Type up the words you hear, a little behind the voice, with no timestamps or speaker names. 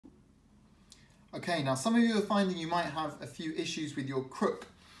Okay, now some of you are finding you might have a few issues with your crook.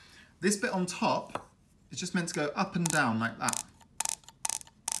 This bit on top is just meant to go up and down like that.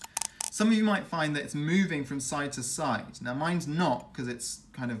 Some of you might find that it's moving from side to side. Now mine's not, because it's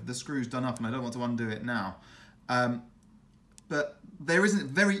kind of, the screw's done up and I don't want to undo it now. But there isn't a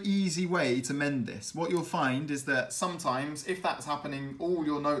very easy way to mend this. What you'll find is that sometimes, if that's happening, all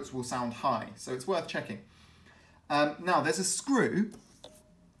your notes will sound high. So it's worth checking. Now there's a screw.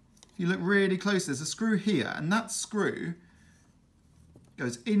 If you look really close, there's a screw here, and that screw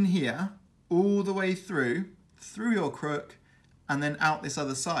goes in here, all the way through your crook, and then out this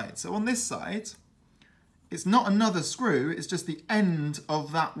other side. So on this side, it's not another screw, it's just the end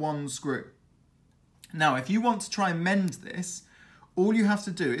of that one screw. Now, if you want to try and mend this, all you have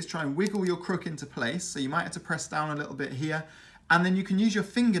to do is try and wiggle your crook into place. So you might have to press down a little bit here, and then you can use your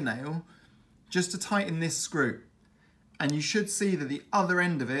fingernail just to tighten this screw. And you should see that the other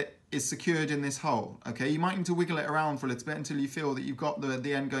end of it is secured in this hole. Okay, you might need to wiggle it around for a little bit until you feel that you've got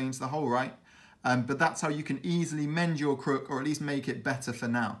the end going into the hole right. But that's how you can easily mend your crook, or at least make it better for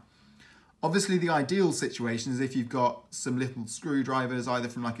now. Obviously, the ideal situation is if you've got some little screwdrivers, either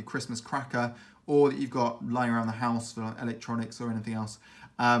from like a Christmas cracker, or that you've got lying around the house for like electronics or anything else.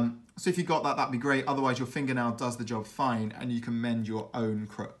 So if you've got that, that'd be great. Otherwise, your fingernail does the job fine, and you can mend your own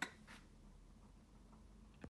crook.